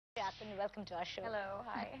Jacqueline. Welcome to our show. Hello,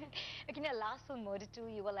 hi. Okay, in your last film, Murder 2,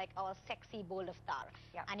 you were like our sexy, bold avatar.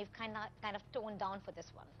 Yeah. And you've kind of toned down for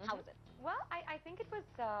this one. How is it? Well, I think it was,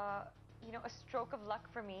 a stroke of luck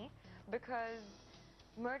for me because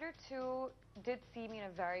Murder 2 did see me in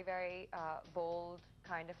a very, very bold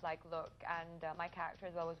kind of like look, and my character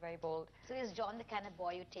as well was very bold. So is John the kind of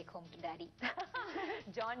boy you take home to daddy?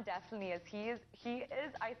 John definitely is. He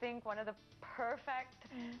is, I think, one of the perfect,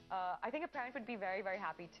 I think a parent would be very, very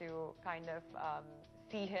happy to kind of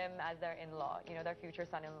see him as their in-law, their future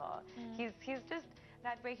son-in-law. He's just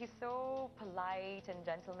that way. He's so polite and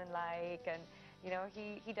gentlemanlike, and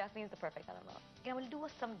he definitely is the perfect son-in-law. Okay, we'll do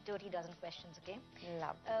some dirty dozen questions, okay?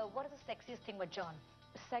 Love. What is the sexiest thing about John?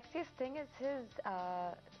 The sexiest thing is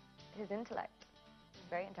his intellect.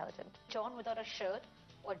 Very intelligent. John without a shirt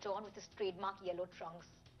or John with his trademark yellow trunks?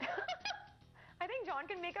 I think John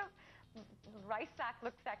can make a rice sack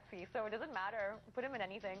look sexy, so it doesn't matter. Put him in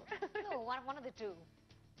anything. No, one of the two.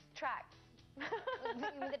 Tracks. You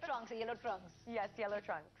mean the trunks, the yellow trunks? Yes, yellow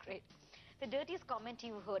trunks. Great. The dirtiest comment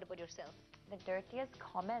you've heard about yourself? The dirtiest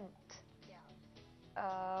comment? Yeah.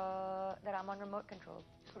 That I'm on remote control.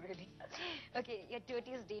 Really? Okay, your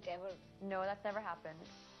dirtiest date ever? No, that's never happened.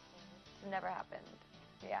 It's never happened.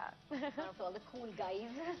 Yeah. One of all the cool guys.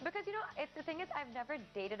 Because, the thing is, I've never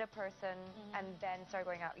dated a person and then started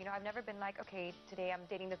going out. I've never been like, okay, today I'm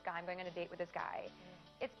dating this guy, I'm going on a date with this guy.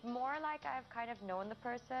 It's more like I've kind of known the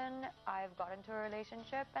person, I've got into a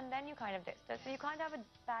relationship, and then you kind of distance. So you can't have a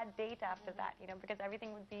bad date after that, because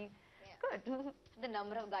everything would be good. The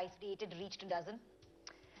number of guys dated reached a dozen?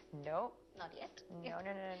 No. Not yet?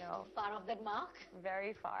 No. Far off that mark?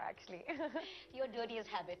 Very far, actually. Your dirtiest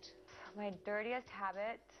habit? My dirtiest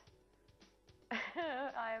habit?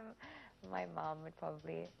 My mom would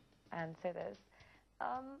probably answer this.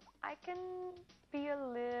 I can be a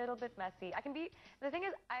little bit messy. The thing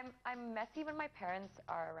is, I'm messy when my parents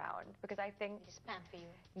are around, because I think... They just pamper you.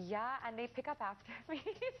 Yeah, and they pick up after me,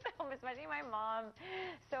 so especially my mom.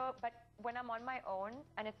 So, but when I'm on my own,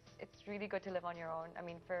 and it's really good to live on your own. I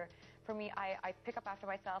mean, for me, I pick up after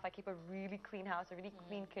myself. I keep a really clean house, a really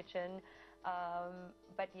clean kitchen.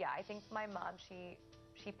 But yeah, I think my mom, she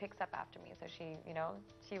picks up after me, so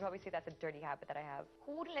she probably see that's a dirty habit that I have.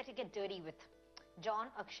 Who would let you get dirty with? John,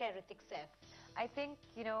 Akshay, Hrithik, Saif? I think,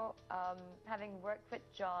 having worked with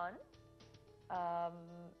John,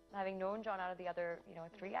 having known John out of the other,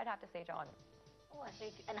 three, I'd have to say John. Oh,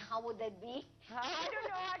 and how would that be? I don't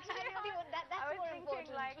know, actually. That's I was more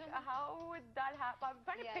thinking, important. like, how would that happen? I'm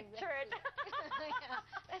trying to picture it. Yeah,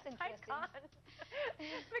 that's interesting. I can't.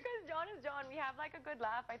 Because John is John. We have, like, a good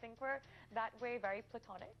laugh. I think we're that way very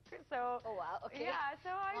platonic. So. Oh, wow. Okay. Yeah,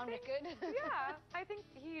 so I think. Record. Yeah, I think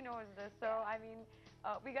he knows this. So, I mean,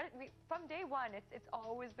 from day one, it's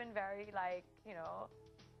always been very, like,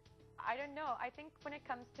 I don't know. I think when it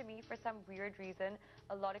comes to me, for some weird reason,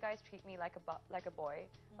 a lot of guys treat me like a boy,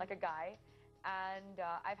 like a guy. And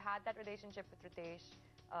I've had that relationship with Ritesh.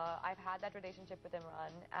 I've had that relationship with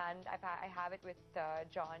Imran, and I have it with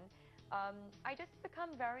John. I just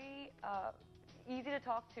become very easy to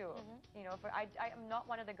talk to. I am not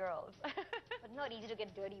one of the girls. But not easy to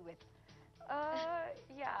get dirty with.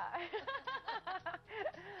 Yeah.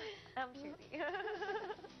 I'm choosy.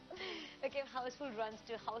 Okay, Houseful runs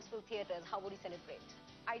to Houseful theatres. How would you celebrate?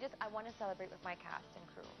 I want to celebrate with my cast and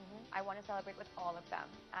crew. I want to celebrate with all of them,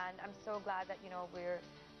 and I'm so glad that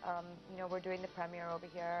we're doing the premiere over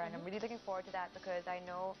here, and I'm really looking forward to that, because I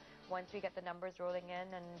know once we get the numbers rolling in,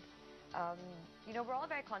 and we're all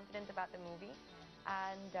very confident about the movie,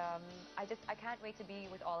 and I can't wait to be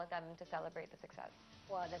with all of them to celebrate the success.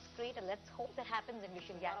 Well, that's great, and let's hope that happens, and wish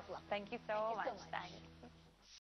you a lot of luck. Thank you so much. Thanks.